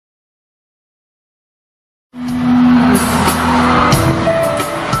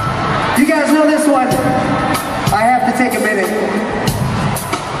take a minute.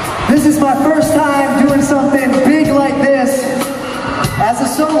 This is my first time doing something big like this as a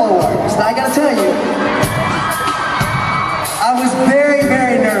solo artist. I gotta tell you, I was very,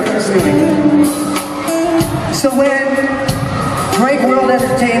 very nervous doing it. So when Great World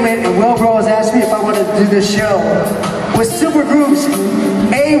Entertainment and Wilbros asked me if I wanted to do this show with supergroups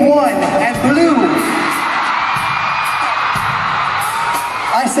A1 and Blue,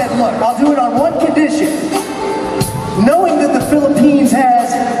 I said, look, I'll do it on one condition. Knowing that the Philippines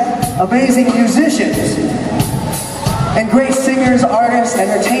has amazing musicians and great singers, artists,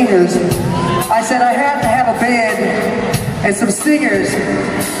 entertainers, I said I have to have a band and some singers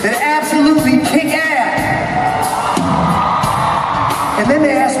that absolutely kick ass. And then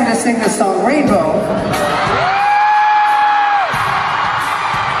they asked me to sing this song, Rainbow.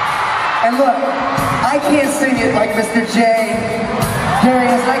 And look, I can't sing it like Mr. J.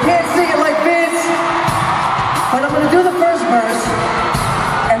 Darius, I can't sing it like Vince, but I'm going to do the first verse,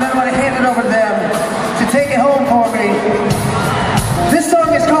 and then I'm going to hand it over to them to take it home for me. This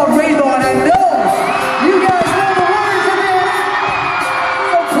song is called Rainbow, and I know you guys know the words of it,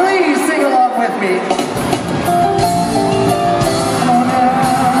 so please sing along with me.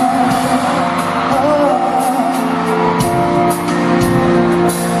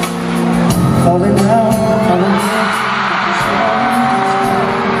 Falling down, falling down,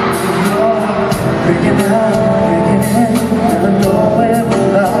 breaking out, breaking in, never know where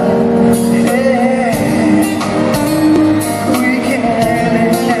we're at. Yeah. We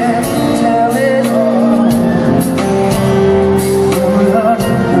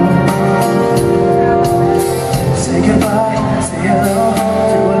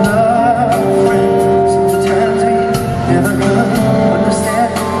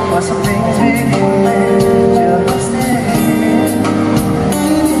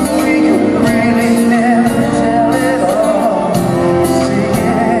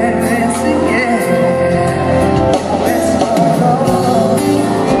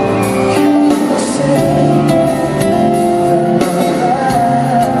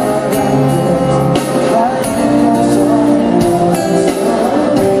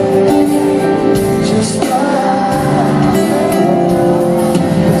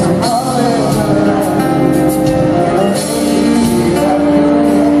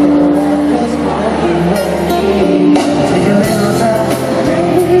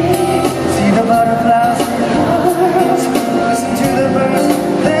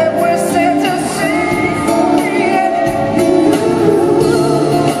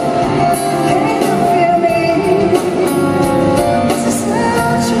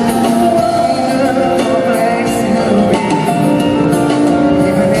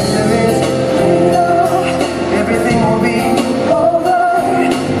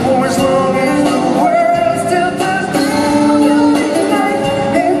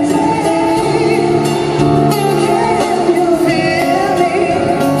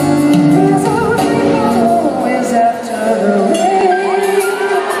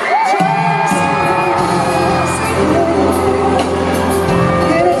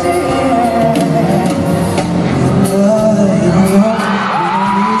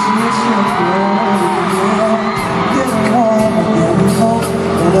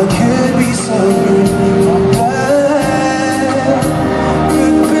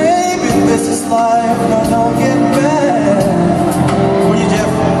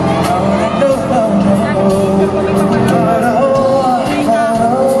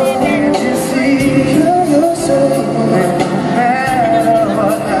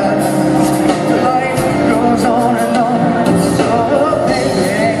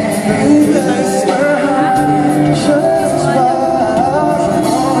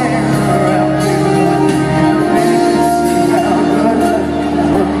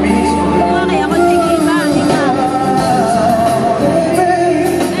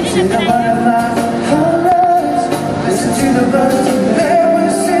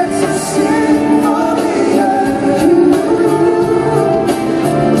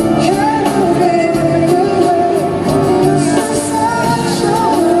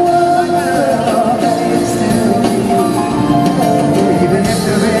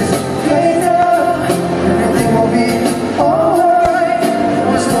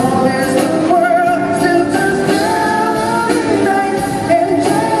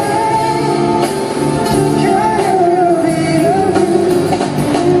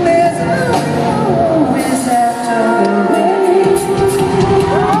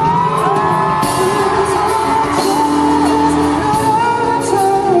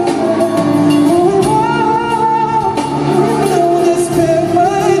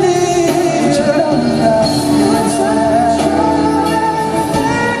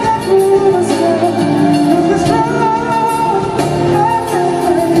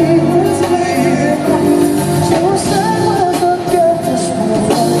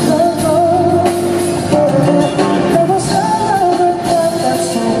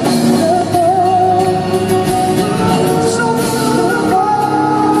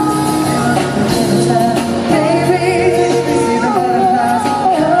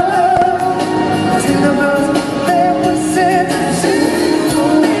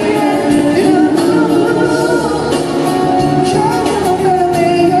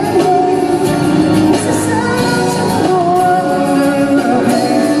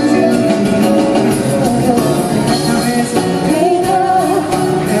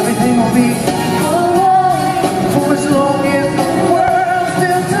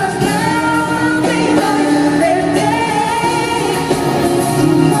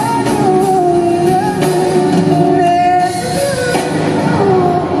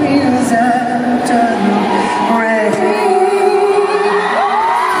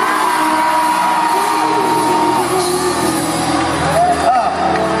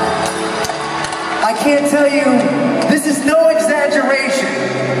exaggeration.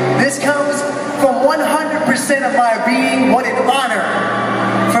 This comes from 100% of my being. What an honor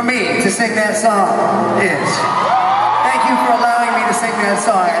for me to sing that song is. Thank you for allowing me to sing that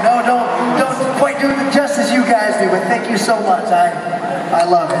song. I know don't quite do it the justice you guys do, but thank you so much. I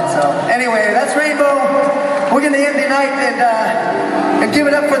love it. So anyway, that's Rainbow. We're gonna end the night and give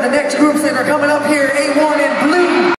it up for the next groups that are coming up here. A1 in blue.